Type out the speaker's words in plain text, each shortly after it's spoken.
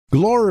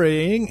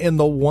Glorying in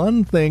the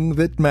one thing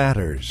that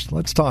matters.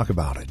 Let's talk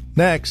about it.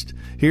 Next,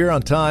 here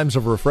on Times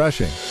of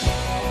Refreshing.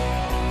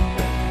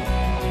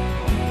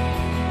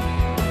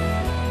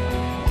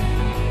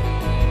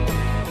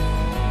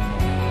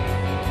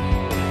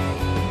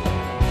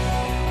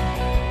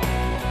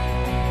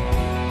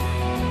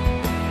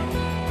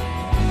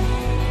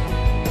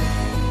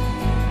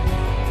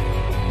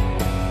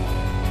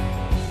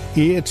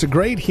 It's a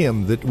great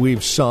hymn that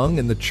we've sung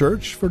in the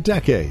church for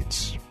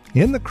decades.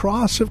 In the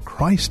cross of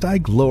Christ I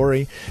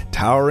glory,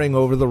 towering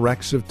over the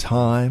wrecks of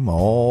time,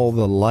 all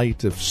the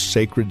light of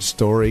sacred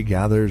story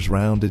gathers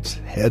round its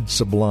head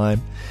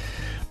sublime.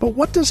 But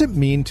what does it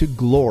mean to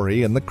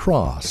glory in the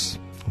cross?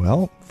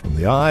 Well, from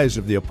the eyes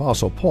of the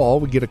Apostle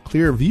Paul, we get a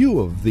clear view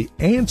of the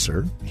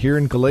answer here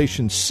in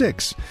Galatians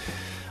 6.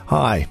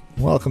 Hi,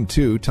 welcome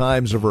to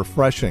Times of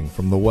Refreshing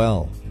from the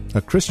Well,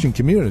 a Christian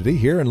community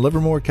here in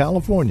Livermore,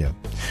 California.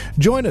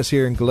 Join us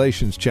here in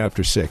Galatians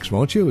chapter 6,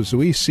 won't you, as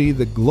we see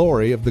the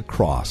glory of the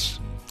cross.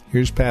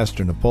 Here's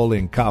Pastor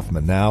Napoleon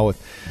Kaufman now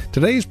with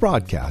today's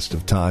broadcast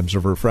of Times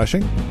of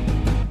Refreshing.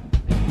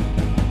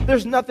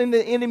 There's nothing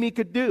the enemy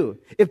could do.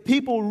 If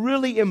people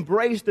really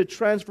embrace the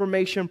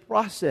transformation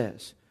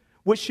process,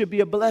 which should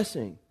be a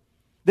blessing,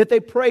 that they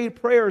prayed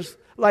prayers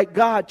like,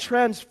 God,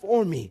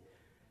 transform me,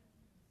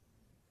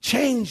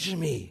 change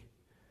me,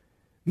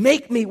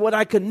 make me what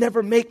I could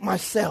never make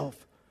myself.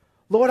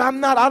 Lord, I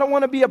don't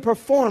want to be a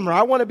performer.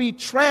 I want to be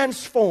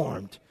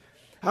transformed.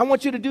 I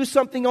want you to do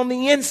something on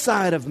the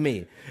inside of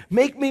me.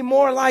 Make me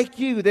more like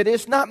you, that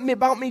it's not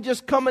about me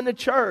just coming to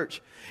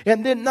church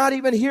and then not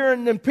even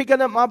hearing and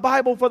picking up my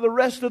Bible for the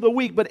rest of the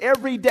week, but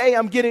every day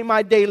I'm getting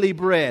my daily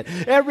bread.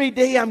 Every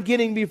day I'm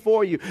getting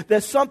before you.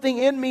 That something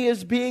in me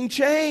is being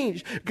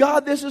changed.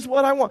 God, this is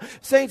what I want.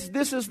 Saints,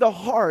 this is the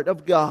heart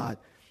of God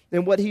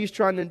and what He's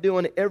trying to do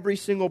in every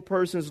single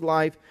person's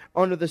life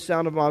under the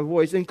sound of my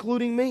voice,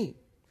 including me.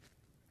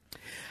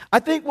 I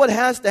think what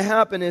has to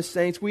happen is,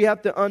 saints, we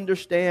have to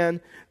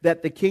understand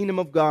that the kingdom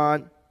of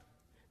God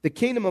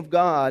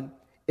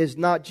is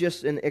not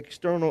just an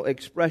external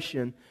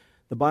expression.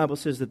 The Bible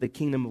says that the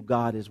kingdom of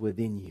God is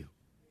within you.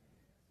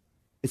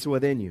 It's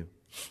within you.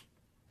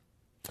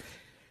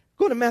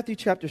 Go to Matthew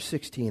chapter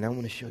 16. I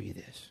want to show you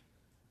this.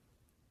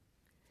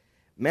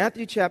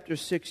 Matthew chapter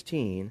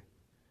 16,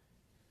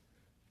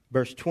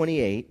 verse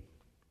 28,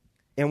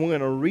 and we're going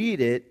to read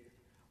it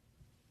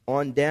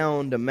on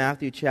down to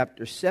Matthew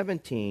chapter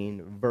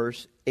 17,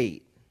 verse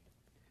 8.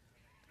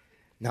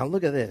 Now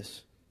look at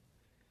this.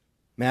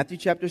 Matthew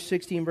chapter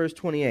 16, verse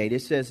 28.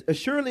 It says,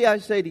 "Assuredly I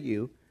say to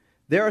you,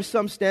 there are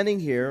some standing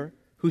here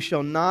who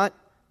shall not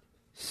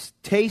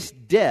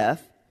taste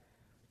death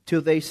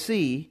till they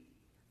see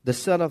the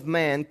Son of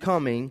Man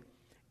coming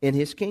in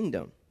His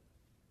kingdom."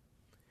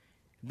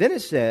 Then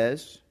it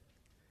says,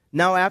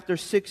 "Now after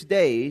 6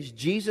 days,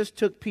 Jesus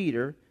took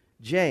Peter,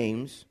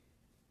 James,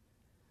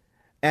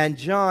 and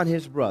John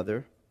his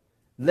brother,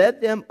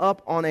 led them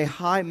up on a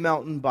high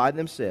mountain by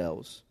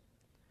themselves,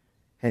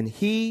 and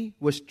He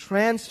was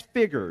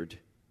transfigured,"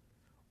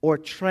 or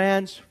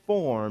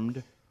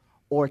transformed,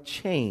 or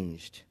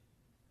changed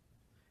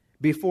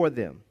before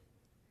them.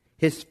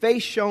 "His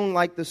face shone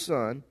like the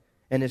sun,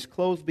 and His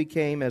clothes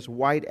became as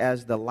white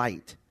as the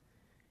light.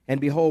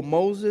 And behold,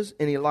 Moses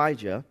and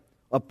Elijah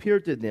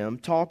appeared to them,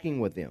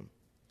 talking with them.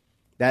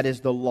 That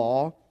is the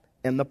law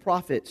and the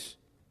prophets."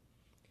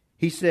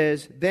 He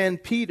says, "Then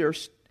Peter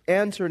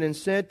answered and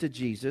said to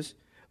Jesus,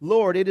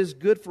 Lord, it is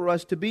good for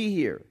us to be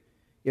here.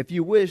 If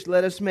you wish,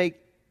 let us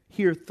make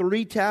here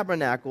 3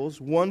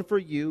 tabernacles, one for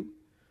you,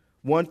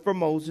 one for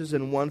Moses,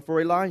 and one for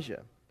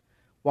Elijah."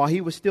 While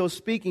he was still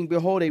speaking,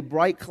 behold, a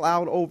bright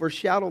cloud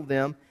overshadowed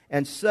them,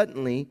 and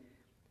suddenly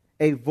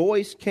a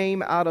voice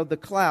came out of the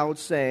cloud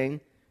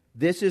saying,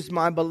 "This is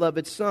my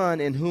beloved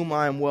Son, in whom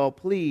I am well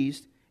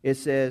pleased." It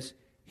says,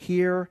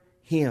 "Hear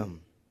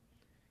Him."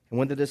 And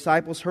when the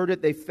disciples heard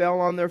it, they fell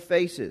on their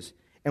faces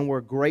and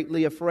were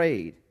greatly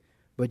afraid.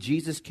 But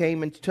Jesus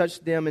came and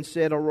touched them and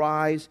said,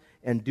 "Arise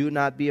and do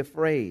not be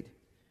afraid."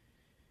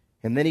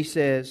 And then He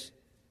says,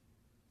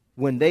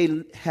 when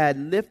they had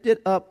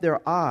lifted up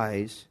their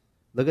eyes,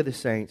 look at the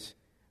saints,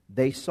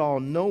 they saw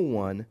no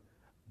one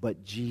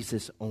but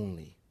Jesus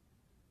only.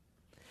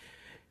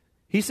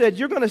 He said,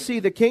 you're going to see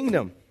the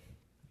kingdom.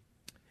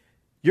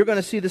 You're going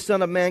to see the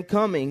Son of Man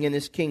coming in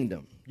His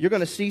kingdom. You're going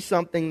to see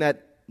something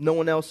that no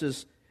one else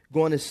is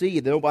going to see,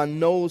 that nobody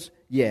knows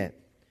yet.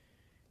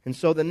 And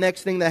so the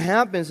next thing that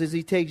happens is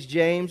He takes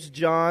James,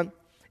 John,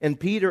 and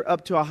Peter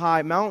up to a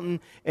high mountain,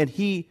 and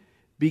He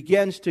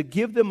begins to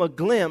give them a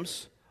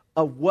glimpse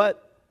of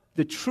what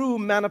the true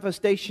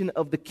manifestation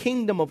of the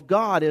kingdom of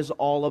God is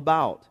all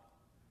about.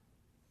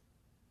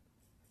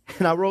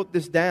 And I wrote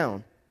this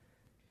down.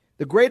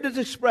 The greatest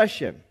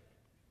expression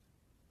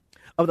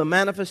of the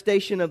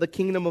manifestation of the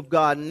kingdom of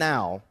God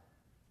now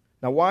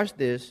watch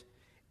this,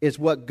 is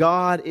what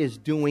God is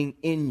doing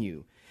in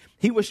you.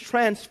 He was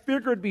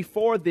transfigured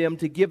before them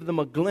to give them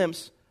a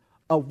glimpse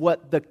of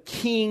what the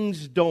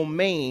king's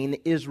domain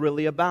is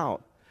really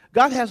about.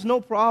 God has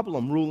no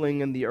problem ruling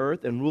in the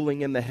earth and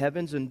ruling in the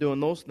heavens and doing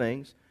those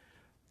things.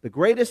 The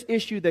greatest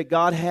issue that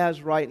God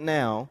has right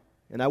now,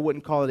 and I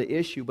wouldn't call it an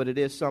issue, but it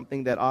is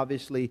something that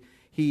obviously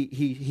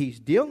He's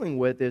dealing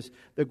with, is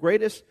the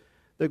greatest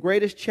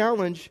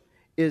challenge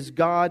is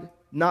God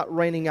not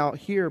reigning out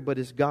here, but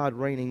is God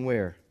reigning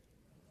where?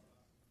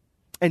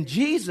 And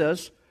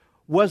Jesus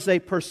was a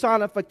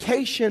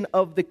personification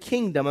of the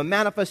kingdom, a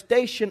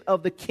manifestation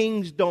of the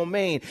king's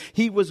domain.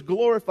 He was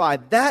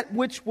glorified. That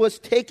which was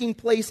taking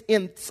place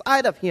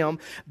inside of him,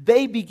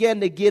 they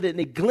began to get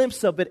a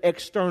glimpse of it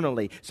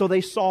externally. So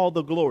they saw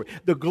the glory.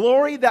 The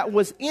glory that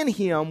was in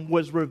him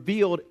was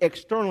revealed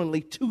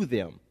externally to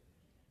them.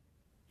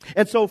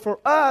 And so for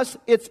us,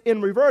 it's in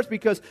reverse,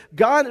 because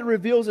God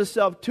reveals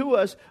Himself to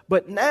us,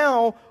 but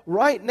now,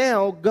 right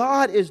now,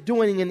 God is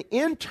doing an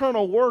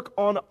internal work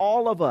on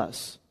all of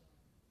us.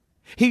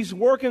 He's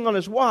working on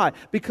us. Why?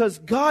 Because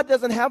God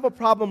doesn't have a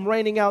problem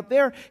reigning out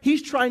there.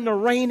 He's trying to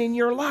reign in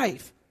your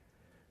life.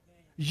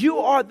 You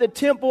are the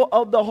temple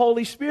of the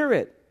Holy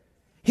Spirit.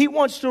 He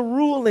wants to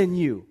rule in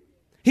you.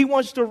 He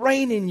wants to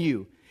reign in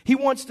you. He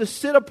wants to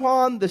sit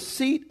upon the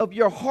seat of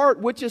your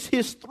heart, which is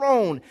His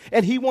throne,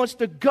 and He wants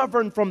to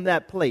govern from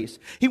that place.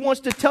 He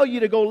wants to tell you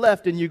to go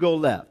left, and you go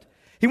left.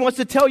 He wants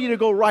to tell you to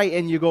go right,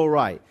 and you go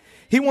right.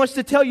 He wants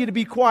to tell you to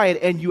be quiet,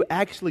 and you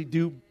actually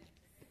do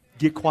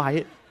get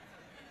quiet.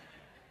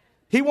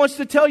 He wants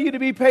to tell you to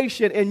be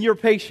patient, and you're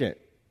patient.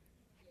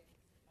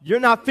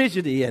 You're not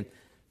fidgety. And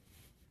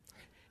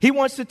He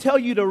wants to tell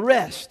you to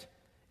rest,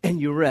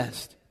 and you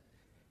rest.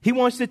 He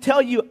wants to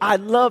tell you, I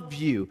love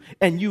you,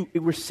 and you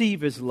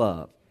receive His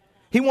love.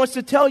 He wants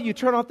to tell you,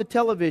 turn off the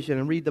television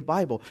and read the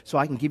Bible so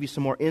I can give you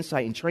some more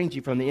insight and train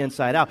you from the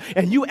inside out.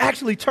 And you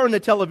actually turn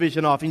the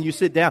television off and you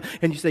sit down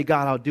and you say,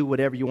 God, I'll do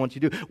whatever you want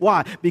you to do.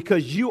 Why?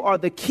 Because you are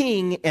the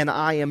king and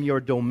I am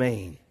your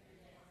domain.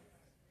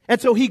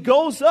 And so He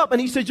goes up and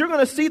He says, you're going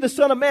to see the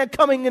Son of Man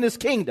coming in His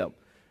kingdom.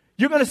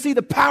 You're going to see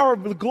the power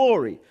of the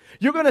glory.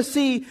 You're going to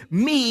see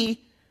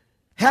me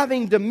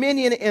having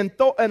dominion and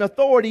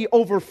authority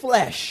over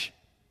flesh.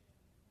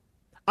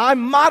 I'm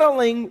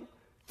modeling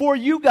for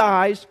you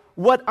guys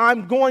what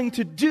I'm going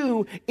to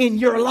do in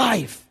your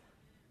life.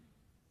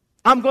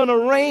 I'm going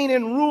to reign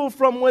and rule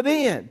from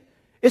within.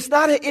 It's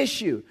not an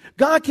issue.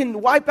 God can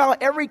wipe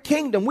out every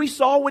kingdom. We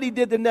saw what He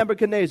did to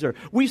Nebuchadnezzar.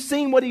 We've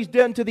seen what He's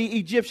done to the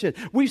Egyptian.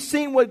 We've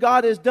seen what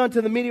God has done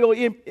to the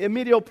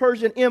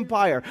Medo-Persian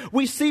Empire.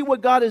 We see what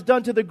God has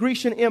done to the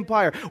Grecian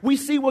Empire. We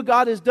see what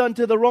God has done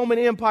to the Roman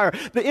Empire.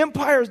 The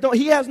empires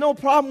He has no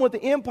problem with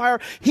the empire.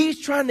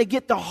 He's trying to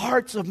get the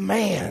hearts of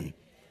man.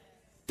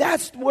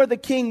 That's where the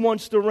king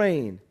wants to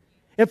reign.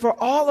 And for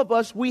all of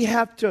us, we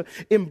have to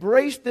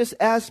embrace this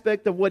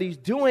aspect of what He's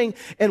doing,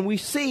 and we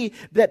see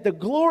that the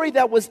glory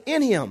that was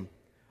in Him,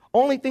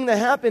 only thing that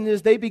happened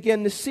is they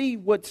began to see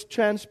what's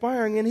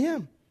transpiring in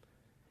Him.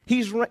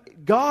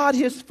 God,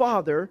 His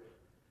Father,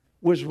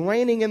 was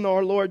reigning in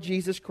our Lord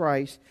Jesus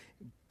Christ,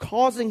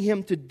 causing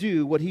Him to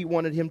do what He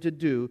wanted Him to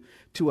do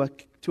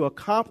to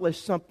accomplish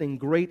something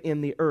great in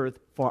the earth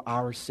for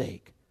our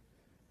sake.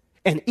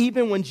 And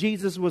even when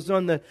Jesus was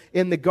in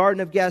the Garden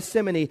of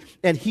Gethsemane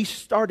and He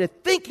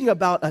started thinking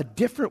about a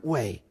different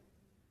way,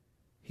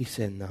 He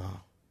said, no,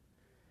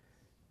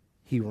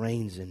 He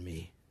reigns in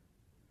me.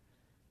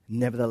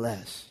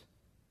 Nevertheless,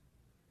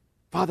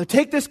 Father,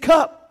 take this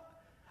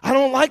cup. I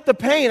don't like the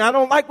pain. I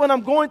don't like what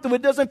I'm going through.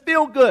 It doesn't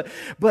feel good.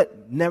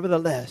 But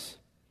nevertheless,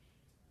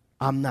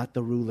 I'm not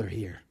the ruler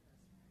here.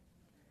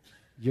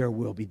 Your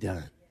will be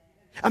done.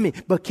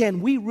 But can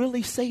we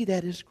really say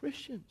that as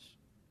Christians?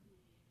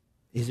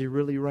 Is He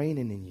really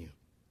reigning in you?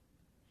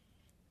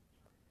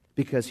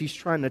 Because He's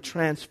trying to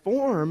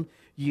transform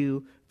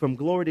you from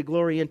glory to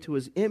glory into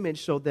His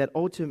image so that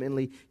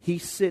ultimately He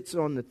sits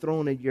on the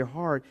throne of your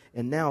heart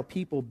and now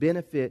people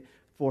benefit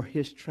for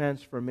His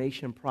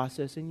transformation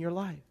process in your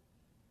life.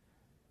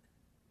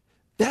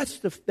 That's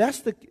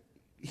the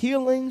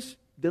healings,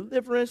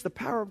 deliverance, the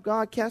power of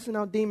God, casting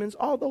out demons.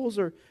 All those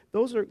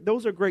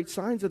are great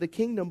signs of the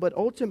kingdom, but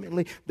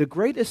ultimately the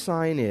greatest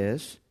sign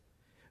is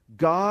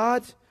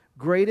God's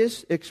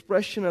greatest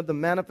expression of the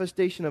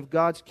manifestation of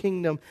God's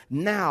kingdom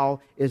now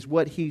is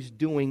what He's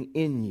doing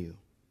in you.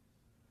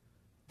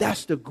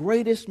 That's the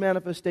greatest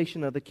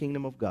manifestation of the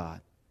kingdom of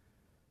God,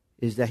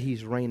 is that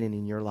He's reigning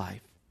in your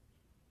life.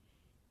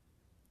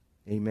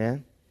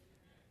 Amen?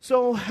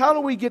 So how do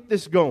we get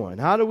this going?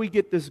 How do we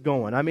get this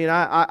going?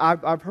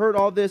 I've heard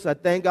all this. I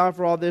thank God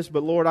for all this.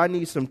 But Lord, I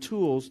need some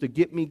tools to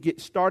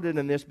get started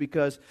in this,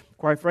 because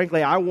quite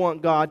frankly, I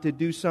want God to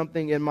do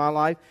something in my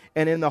life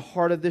and in the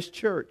heart of this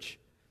church.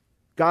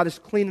 God is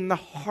cleaning the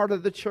heart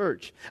of the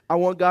church. I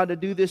want God to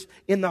do this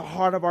in the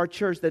heart of our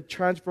church. The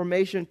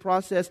transformation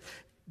process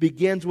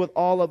begins with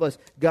all of us.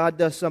 God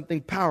does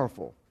something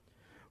powerful.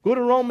 Go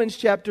to Romans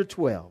chapter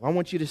 12. I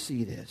want you to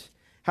see this.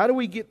 How do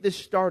we get this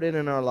started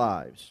in our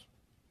lives?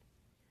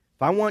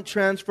 If I want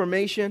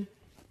transformation,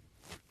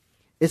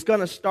 it's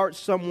going to start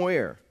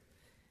somewhere.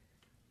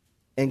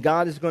 And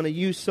God is going to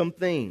use some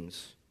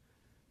things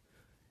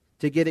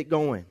to get it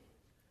going.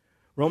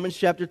 Romans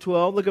chapter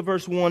 12, look at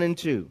verse 1 and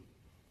 2.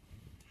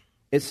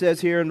 It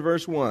says here in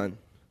verse 1,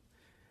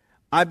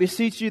 I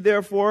beseech you,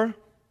 therefore,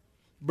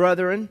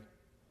 brethren,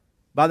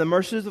 by the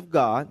mercies of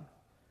God,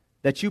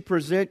 that you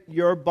present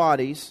your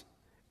bodies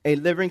a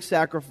living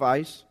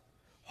sacrifice,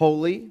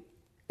 holy,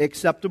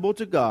 acceptable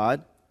to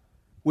God,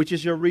 which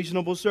is your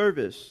reasonable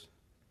service.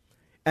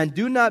 And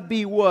do not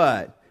be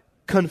what?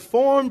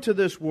 Conformed to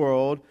this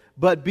world,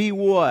 but be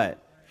what?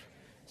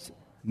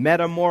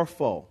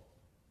 Metamorpho.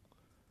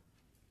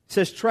 It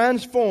says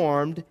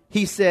transformed,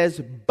 he says,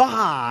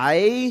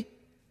 by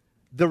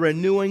the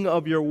renewing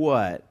of your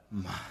what?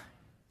 Mind.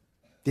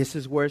 This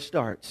is where it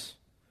starts.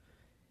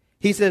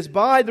 He says,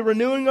 by the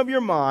renewing of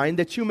your mind,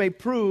 that you may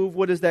prove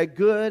what is that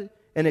good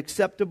and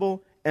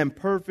acceptable and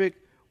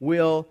perfect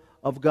will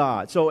of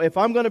God. So if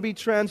I'm going to be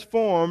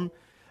transformed,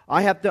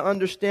 I have to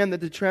understand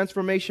that the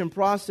transformation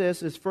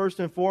process is first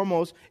and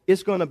foremost,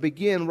 it's going to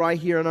begin right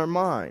here in our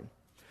mind.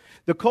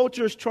 The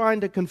culture is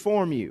trying to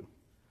conform you.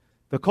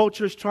 The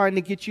culture is trying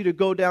to get you to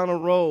go down a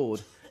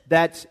road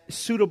that's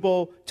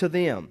suitable to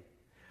them.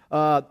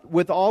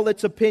 With all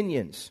its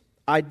opinions,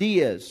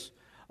 ideas,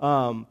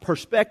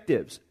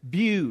 perspectives,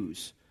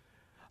 views.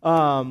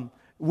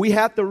 We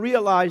have to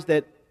realize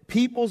that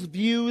people's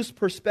views,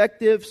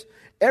 perspectives,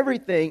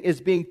 everything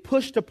is being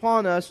pushed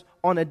upon us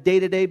on a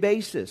day-to-day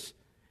basis.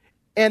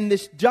 And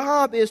this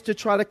job is to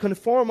try to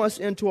conform us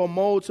into a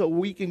mold so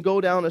we can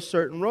go down a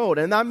certain road.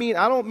 And I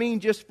don't mean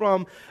just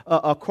from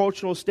a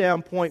cultural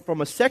standpoint,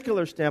 from a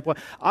secular standpoint.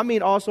 I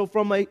mean also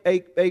from a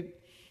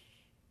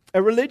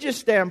religious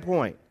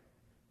standpoint.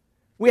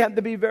 We have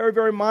to be very,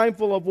 very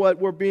mindful of what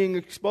we're being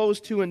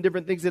exposed to and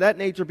different things of that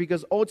nature,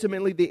 because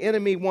ultimately the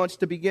enemy wants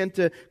to begin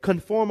to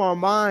conform our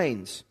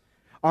minds.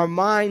 Our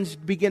minds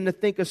begin to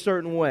think a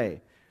certain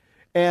way.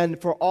 And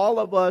for all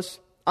of us,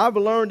 I've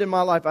learned in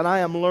my life, and I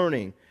am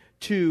learning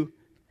to,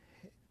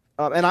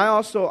 and I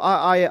also,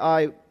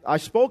 I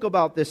spoke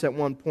about this at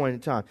one point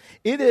in time.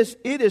 It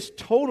is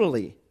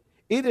totally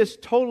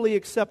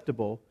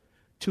acceptable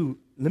to,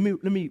 let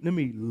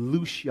me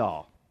loose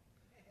y'all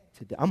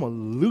today. I'm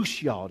going to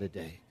loose y'all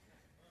today.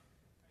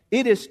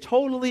 It is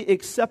totally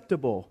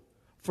acceptable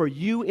for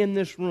you in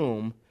this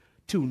room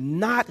to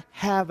not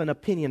have an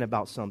opinion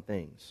about some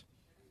things.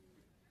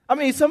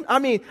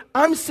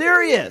 I'm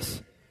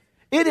serious.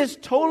 It is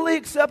totally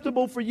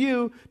acceptable for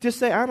you to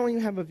say, I don't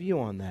even have a view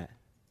on that.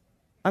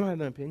 I don't have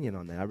an opinion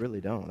on that. I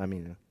really don't.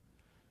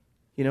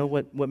 You know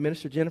what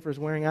Minister Jennifer is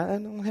wearing, I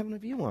don't have a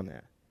view on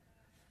that.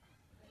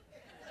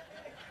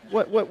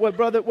 What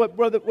Brother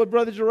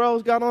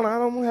Jarrell's got on, I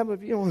don't have a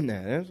view on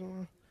that.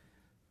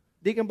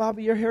 Deacon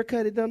Bobby, your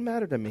haircut, it doesn't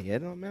matter to me. It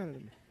don't matter to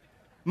me.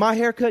 My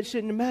haircut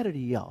shouldn't matter to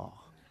y'all.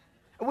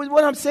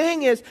 What I'm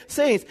saying is,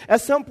 saints,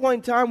 at some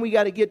point in time, we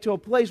got to get to a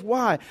place.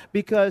 Why?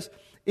 Because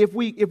if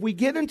we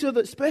get into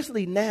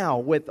especially now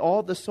with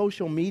all the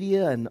social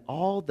media and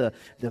all the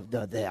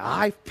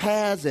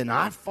iPads and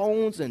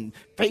iPhones and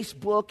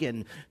Facebook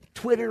and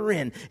Twitter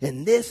and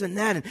this and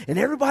that, and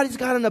everybody's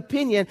got an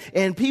opinion,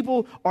 and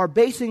people are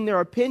basing their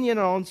opinion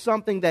on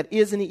something that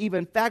isn't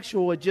even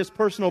factual, it's just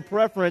personal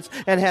preference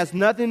and has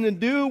nothing to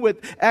do with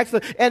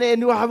actually,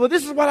 and well,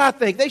 this is what I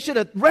think. They should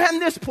have ran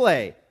this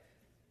play.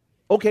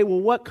 Okay, well,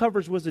 what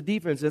coverage was the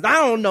defense? I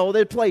don't know.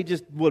 Their play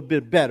just would have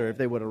been better if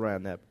they would have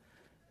ran that.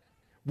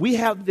 We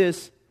have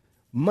this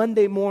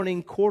Monday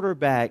morning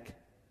quarterback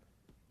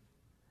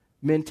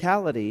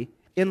mentality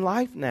in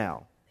life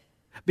now,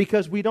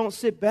 because we don't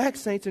sit back,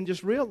 saints, and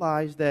just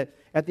realize that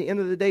at the end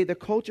of the day, the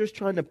culture is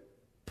trying to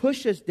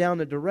push us down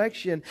a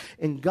direction,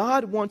 and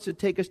God wants to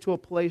take us to a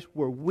place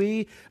where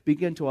we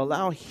begin to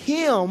allow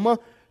Him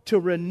to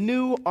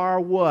renew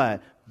our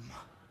what?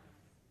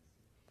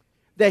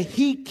 That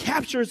He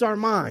captures our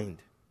mind.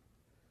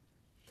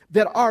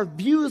 That our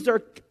views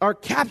are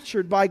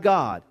captured by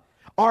God.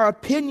 Our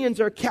opinions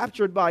are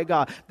captured by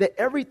God. That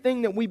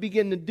everything that we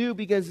begin to do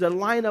begins to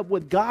line up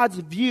with God's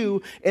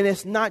view, and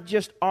it's not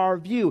just our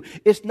view.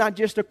 It's not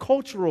just a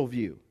cultural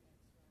view.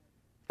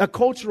 A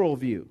cultural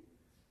view.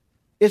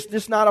 It's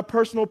just not a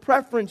personal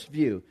preference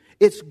view.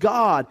 It's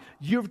God.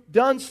 You've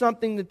done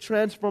something to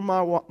transform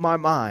my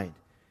mind.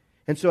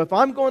 And so if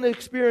I'm going to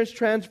experience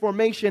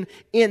transformation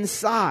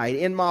inside,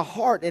 in my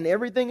heart, and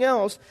everything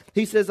else,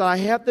 He says I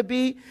have to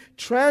be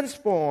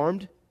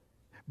transformed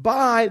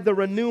by the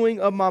renewing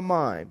of my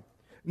mind.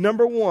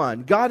 Number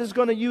one, God is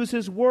going to use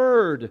His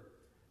Word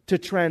to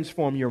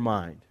transform your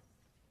mind,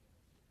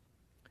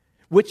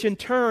 which in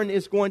turn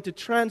is going to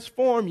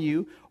transform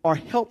you or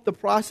help the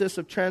process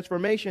of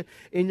transformation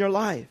in your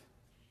life.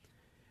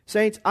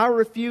 Saints, I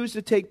refuse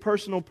to take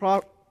personal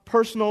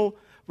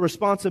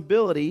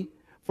responsibility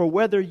for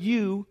whether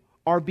you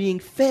are being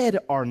fed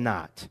or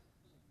not.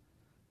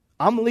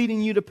 I'm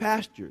leading you to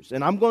pastures,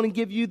 and I'm going to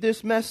give you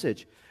this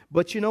message.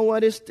 But you know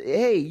what?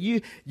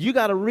 You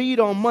got to read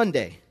on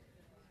Monday.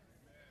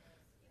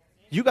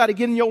 You got to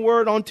get in your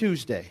word on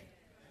Tuesday.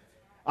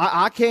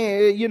 I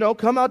can't,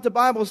 come out to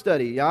Bible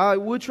study.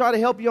 We'll try to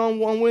help you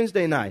on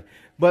Wednesday night.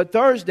 But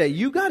Thursday,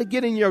 you got to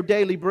get in your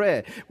daily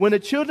bread. When the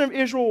children of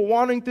Israel were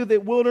wandering through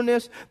the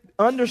wilderness,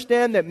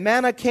 understand that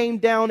manna came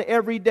down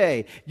every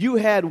day. You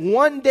had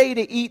one day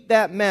to eat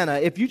that manna.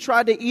 If you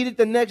tried to eat it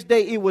the next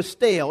day, it was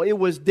stale. It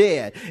was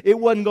dead. It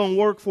wasn't going to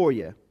work for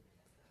you.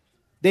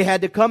 They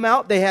had to come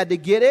out, they had to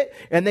get it,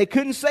 and they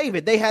couldn't save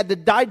it. They had to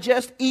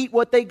digest, eat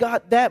what they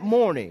got that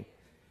morning.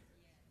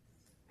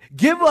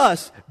 Give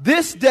us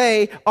this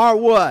day our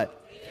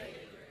what?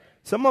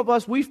 Some of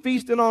us, we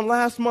feasted on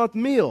last month's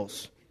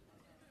meals.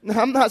 Now,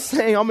 I'm not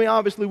saying,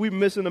 obviously we're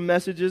missing the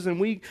messages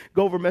and we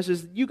go over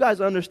messages. You guys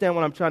understand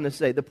what I'm trying to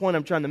say. The point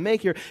I'm trying to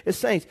make here is,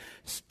 saints,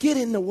 get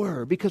in the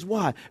Word. Because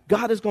why?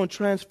 God is going to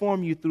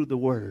transform you through the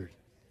Word.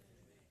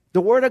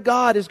 The Word of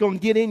God is going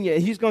to get in you,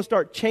 and He's going to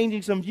start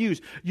changing some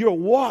views. You're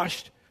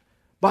washed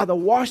by the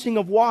washing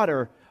of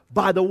water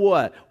by the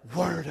what?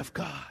 Word of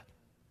God.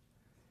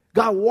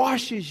 God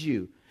washes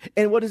you.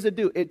 And what does it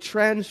do? It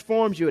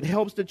transforms you. It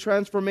helps the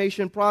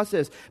transformation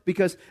process,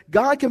 because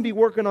God can be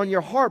working on your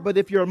heart, but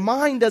if your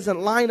mind doesn't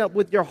line up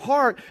with your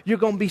heart, you're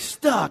going to be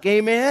stuck.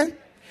 Amen?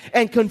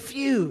 And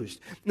confused.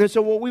 And so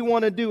what we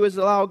want to do is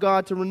allow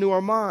God to renew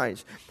our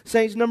minds.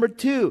 Saints, number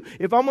 2,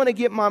 if I'm going to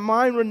get my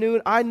mind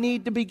renewed, I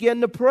need to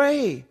begin to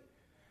pray.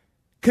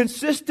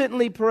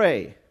 Consistently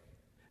pray.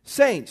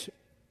 Saints,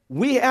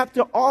 we have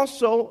to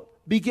also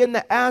begin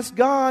to ask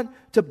God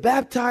to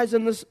baptize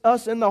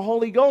us in the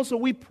Holy Ghost, so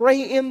we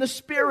pray in the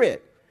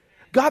Spirit.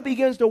 God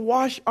begins to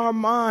wash our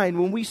mind.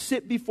 When we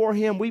sit before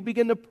Him, we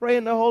begin to pray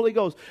in the Holy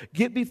Ghost.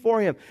 Get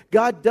before Him.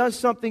 God does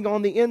something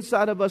on the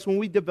inside of us when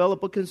we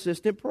develop a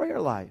consistent prayer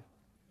life.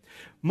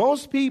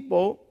 Most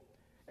people,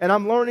 and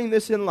I'm learning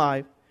this in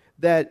life,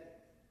 that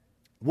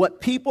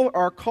what people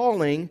are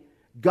calling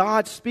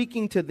God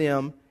speaking to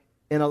them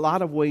in a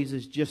lot of ways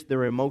is just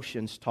their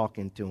emotions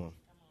talking to them.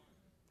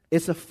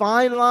 It's a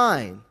fine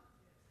line.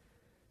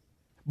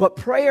 But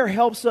prayer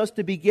helps us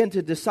to begin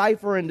to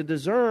decipher and to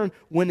discern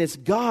when it's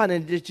God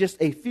and it's just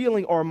a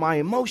feeling or my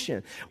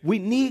emotion. We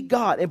need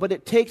God, but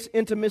it takes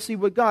intimacy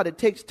with God. It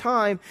takes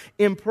time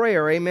in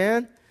prayer,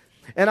 amen?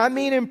 And I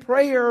mean in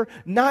prayer,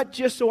 not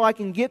just so I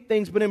can get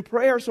things, but in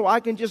prayer so I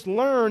can just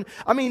learn.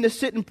 To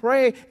sit and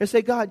pray and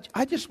say, God,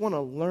 I just want to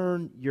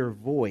learn your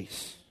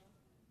voice.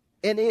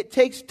 And it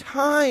takes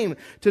time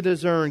to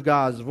discern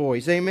God's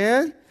voice,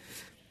 amen?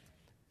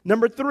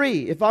 Number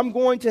 3, if I'm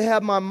going to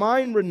have my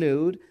mind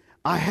renewed,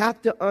 I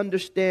have to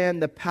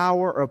understand the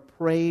power of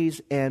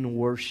praise and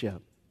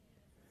worship.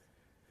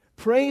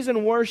 Praise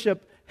and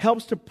worship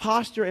helps to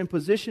posture and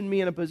position me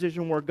in a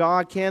position where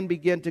God can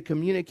begin to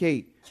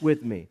communicate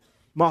with me.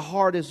 My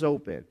heart is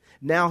open.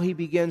 Now He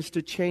begins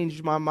to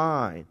change my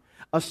mind.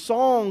 A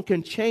song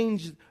can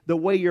change the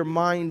way your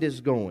mind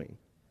is going.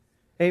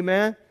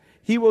 Amen?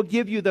 He will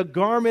give you the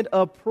garment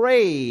of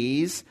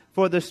praise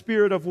for the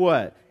spirit of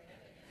what?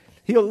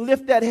 He'll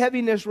lift that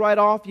heaviness right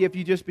off you if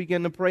you just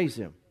begin to praise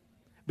Him.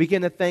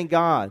 Begin to thank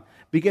God.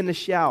 Begin to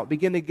shout.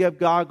 Begin to give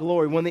God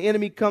glory. When the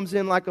enemy comes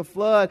in like a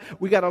flood,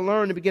 we got to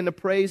learn to begin to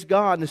praise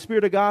God. And the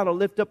Spirit of God will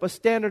lift up a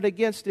standard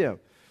against him.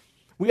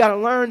 We got to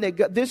learn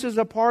that this is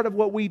a part of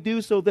what we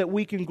do so that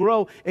we can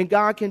grow and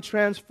God can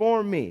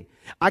transform me.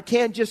 I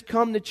can't just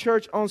come to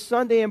church on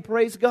Sunday and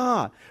praise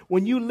God.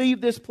 When you leave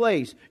this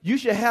place, you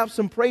should have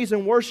some praise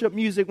and worship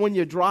music when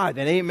you're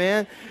driving,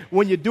 amen?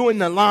 When you're doing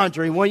the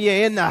laundry, when you're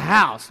in the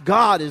house.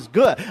 God is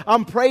good.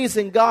 I'm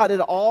praising God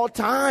at all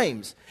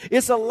times.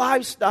 It's a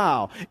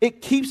lifestyle.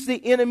 It keeps the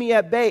enemy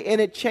at bay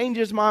and it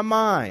changes my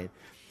mind.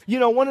 You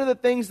know, one of the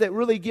things that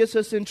really gets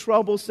us in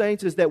trouble,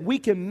 saints, is that we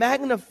can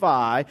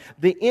magnify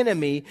the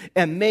enemy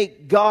and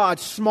make God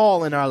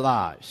small in our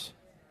lives.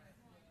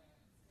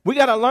 We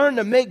got to learn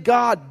to make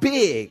God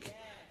big.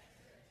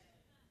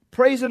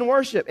 Praise and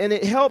worship. And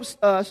it helps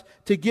us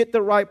to get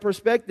the right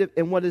perspective.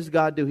 And what does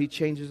God do? He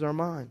changes our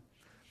mind.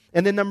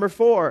 And then number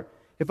 4,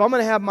 if I'm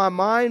going to have my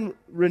mind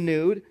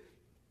renewed,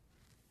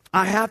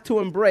 I have to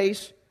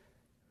embrace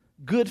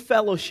good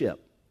fellowship.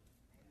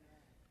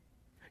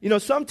 You know,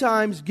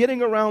 sometimes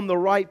getting around the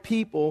right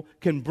people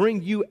can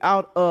bring you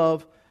out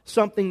of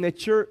something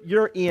that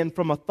you're in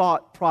from a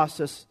thought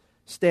process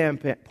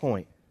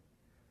standpoint.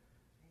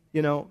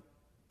 You know,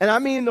 and I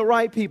mean the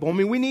right people. I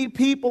mean, we need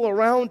people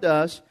around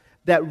us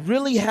that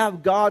really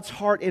have God's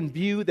heart in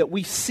view, that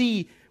we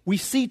see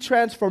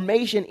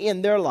transformation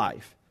in their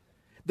life,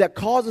 that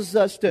causes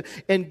us to,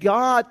 and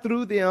God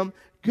through them.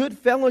 Good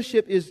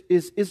fellowship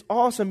is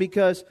awesome,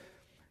 because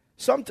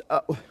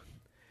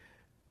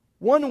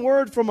one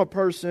word from a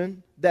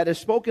person that is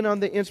spoken on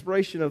the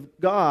inspiration of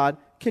God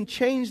can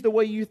change the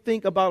way you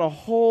think about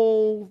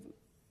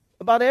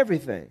about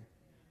everything.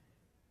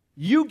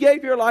 You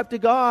gave your life to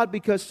God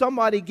because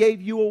somebody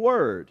gave you a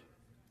word.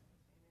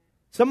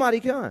 Somebody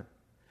can.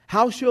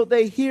 How shall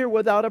they hear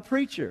without a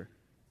preacher?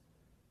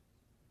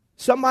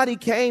 Somebody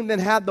came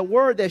and had the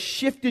word that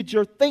shifted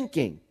your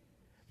thinking.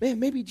 Man,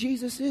 maybe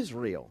Jesus is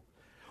real.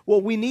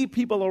 Well, we need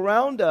people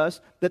around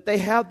us that they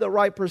have the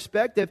right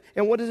perspective.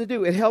 And what does it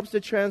do? It helps to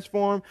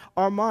transform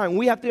our mind.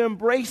 We have to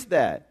embrace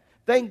that.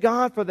 Thank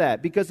God for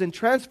that. Because in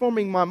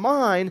transforming my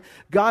mind,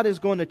 God is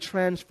going to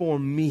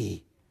transform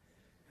me.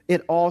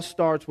 It all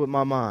starts with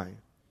my mind.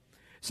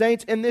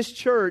 Saints, in this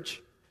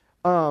church,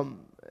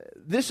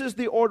 this is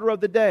the order of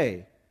the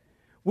day.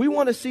 We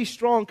want to see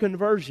strong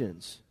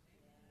conversions,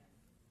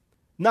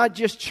 not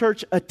just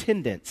church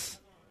attendance.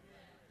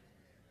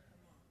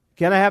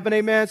 Can I have an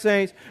amen,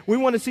 saints? We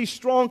want to see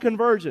strong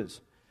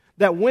conversions.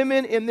 That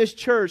women in this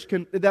church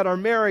that are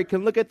married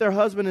can look at their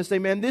husband and say,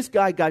 man, this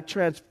guy got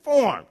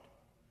transformed.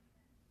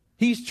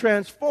 He's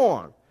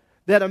transformed.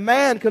 That a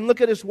man can look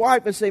at his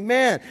wife and say,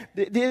 man,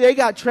 they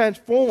got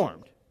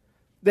transformed.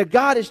 That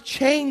God has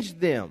changed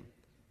them.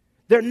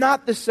 They're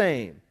not the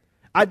same.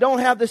 I don't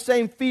have the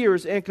same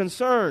fears and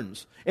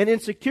concerns and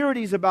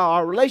insecurities about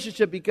our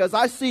relationship because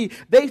I see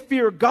they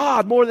fear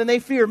God more than they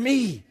fear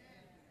me.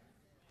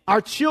 Our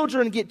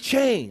children get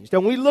changed.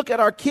 And we look at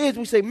our kids,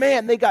 we say,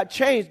 man, they got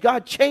changed.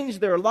 God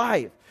changed their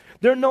life.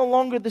 They're no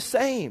longer the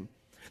same.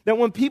 That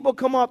when people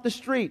come off the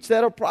streets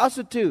that are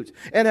prostitutes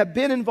and have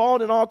been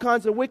involved in all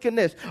kinds of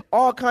wickedness,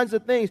 all kinds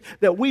of things,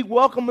 that we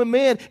welcome them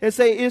in and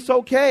say, it's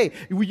okay.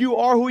 You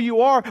are who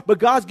you are, but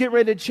God's getting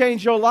ready to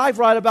change your life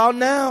right about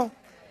now.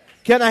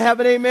 Can I have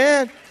an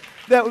amen?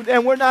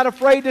 And we're not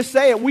afraid to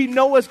say it. We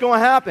know what's going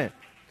to happen.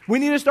 We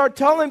need to start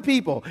telling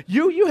people,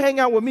 you hang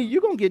out with me,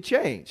 you're going to get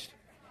changed.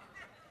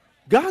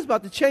 God's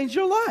about to change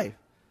your life.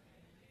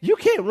 You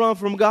can't run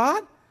from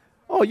God.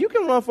 Oh, you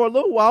can run for a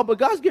little while, but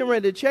God's getting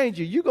ready to change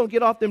you. You're going to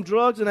get off them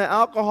drugs and that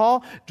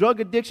alcohol, drug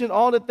addiction,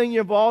 all the things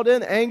you're involved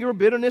in, anger,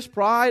 bitterness,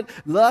 pride,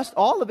 lust,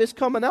 all of it's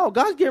coming out.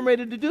 God's getting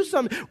ready to do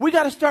something. We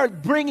got to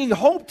start bringing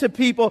hope to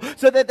people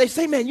so that they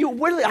say, man,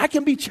 I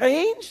can be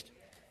changed?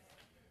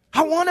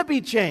 I want to be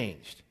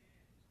changed.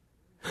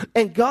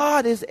 And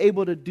God is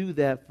able to do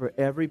that for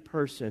every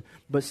person.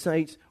 But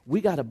saints, we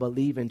got to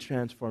believe in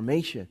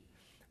transformation,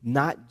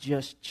 not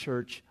just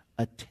church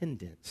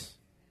attendance.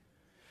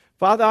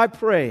 Father, I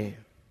pray,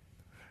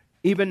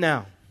 even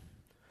now,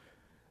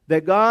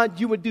 that God,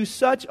 you would do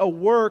such a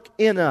work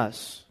in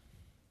us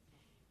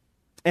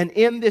and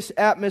in this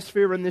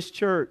atmosphere in this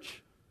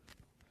church,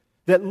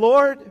 that,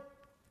 Lord,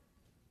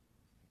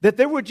 that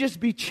there would just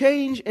be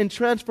change and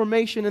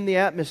transformation in the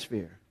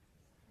atmosphere.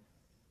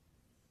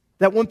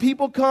 That when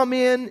people come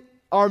in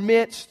our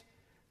midst,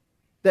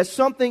 that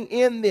something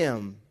in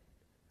them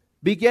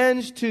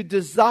begins to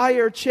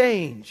desire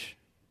change.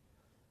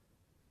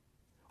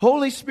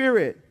 Holy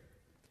Spirit,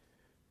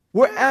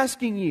 we're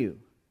asking you.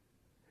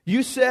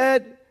 You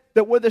said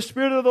that where the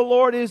Spirit of the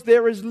Lord is,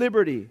 there is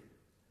liberty.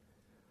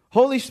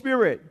 Holy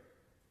Spirit,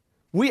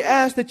 we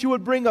ask that you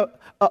would bring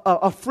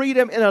a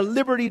freedom and a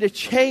liberty to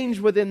change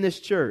within this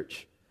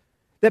church.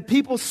 That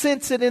people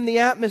sense it in the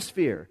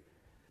atmosphere.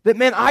 That,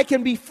 man, I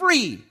can be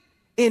free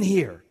in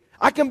here.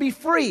 I can be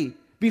free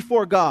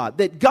before God.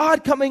 That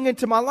God coming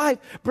into my life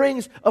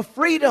brings a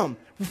freedom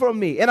from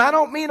me. And I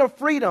don't mean a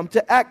freedom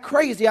to act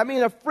crazy. I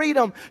mean a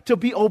freedom to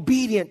be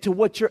obedient to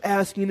what you're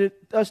asking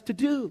us to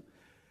do.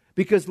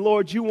 Because,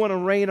 Lord, you want to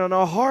reign on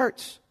our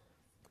hearts.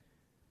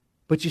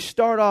 But you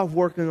start off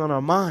working on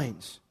our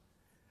minds.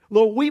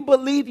 Lord, we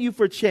believe you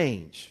for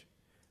change.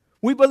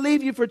 We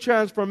believe you for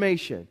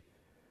transformation.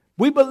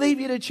 We believe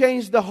you to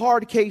change the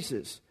hard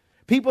cases.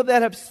 People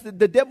that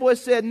the devil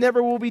has said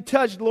never will be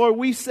touched, Lord,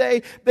 we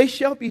say they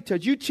shall be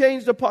touched. You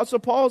changed Apostle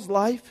Paul's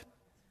life.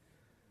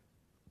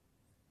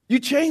 You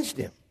changed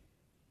him.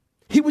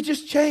 He was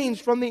just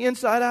changed from the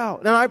inside out.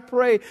 And I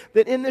pray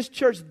that in this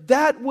church,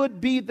 that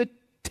would be the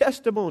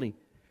testimony.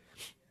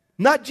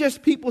 Not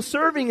just people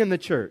serving in the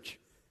church.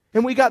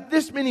 And we got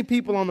this many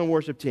people on the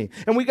worship team.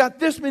 And we got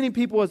this many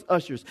people as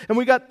ushers. And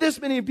we got this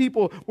many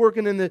people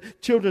working in the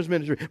children's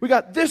ministry. We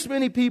got this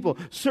many people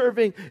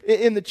serving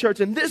in the church.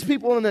 And this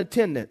people in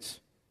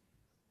attendance.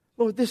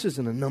 Lord, this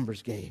isn't a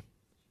numbers game.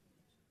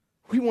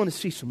 We want to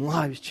see some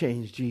lives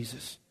change,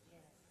 Jesus.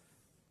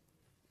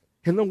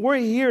 And then we're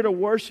here to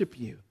worship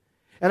you.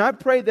 And I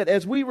pray that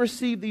as we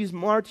receive these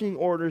marching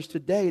orders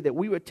today, that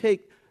we would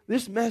take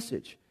this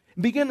message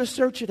and begin to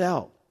search it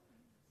out.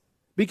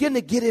 Begin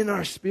to get in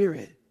our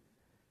spirit.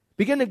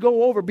 Begin to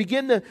go over.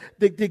 Begin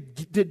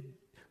to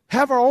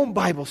have our own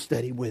Bible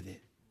study with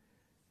it.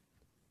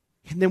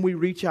 And then we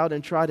reach out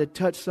and try to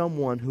touch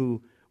someone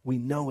who we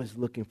know is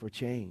looking for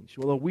change.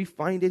 Well, we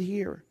find it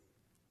here.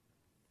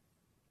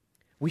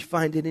 We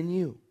find it in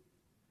you.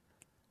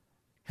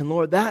 And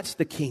Lord, that's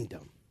the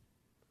kingdom.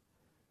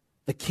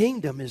 The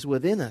kingdom is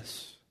within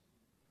us.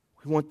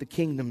 We want the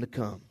kingdom to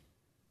come.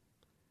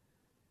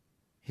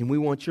 And we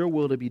want your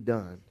will to be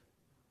done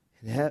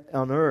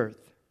on earth.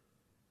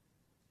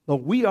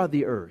 Lord, we are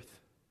the earth.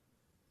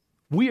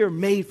 We are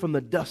made from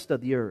the dust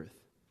of the earth.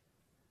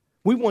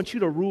 We want you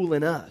to rule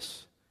in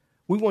us.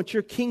 We want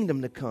your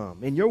kingdom to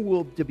come and your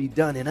will to be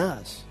done in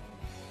us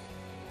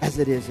as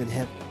it is in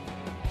heaven.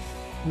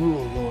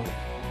 Rule, Lord.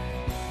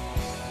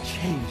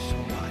 Change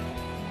somebody.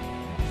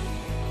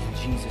 In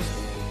Jesus' name.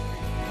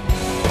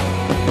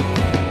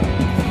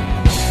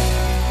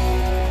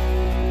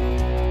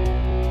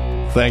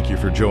 Thank you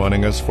for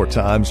joining us for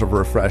Times of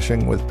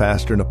Refreshing with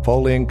Pastor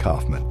Napoleon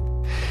Kaufman.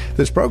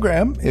 This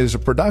program is a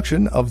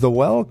production of the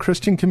Well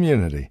Christian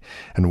Community,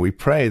 and we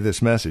pray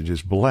this message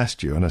has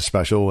blessed you in a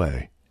special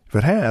way. If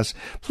it has,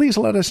 please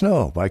let us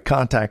know by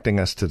contacting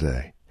us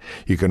today.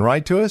 You can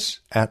write to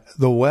us at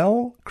The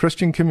Well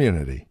Christian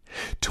Community,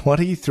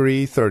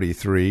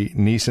 2333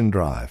 Neeson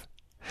Drive.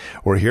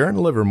 We're here in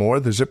Livermore.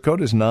 The zip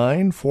code is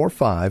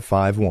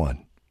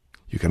 94551.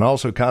 You can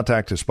also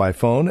contact us by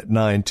phone at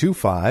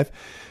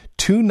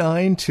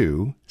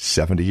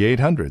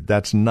 925-292-7800.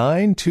 That's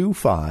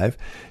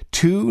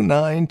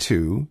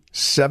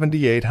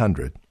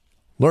 925-292-7800.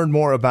 Learn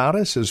more about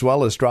us as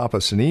well as drop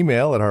us an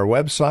email at our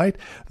website,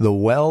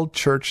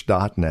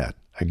 thewellchurch.net.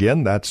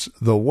 Again, that's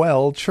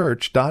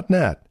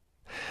thewellchurch.net.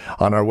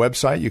 On our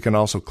website, you can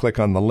also click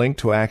on the link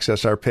to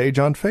access our page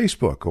on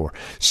Facebook or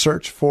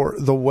search for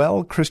The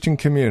Well Christian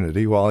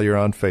Community while you're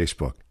on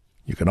Facebook.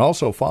 You can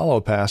also follow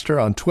Pastor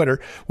on Twitter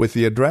with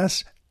the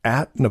address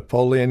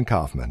 @Napoleon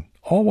Kaufman,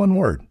 all one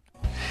word.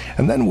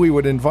 And then we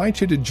would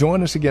invite you to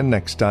join us again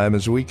next time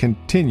as we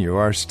continue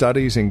our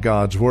studies in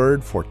God's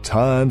Word for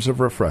times of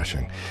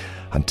refreshing.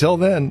 Until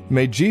then,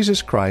 may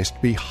Jesus Christ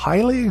be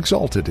highly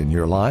exalted in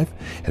your life,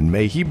 and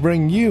may He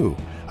bring you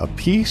a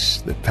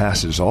peace that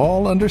passes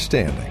all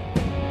understanding.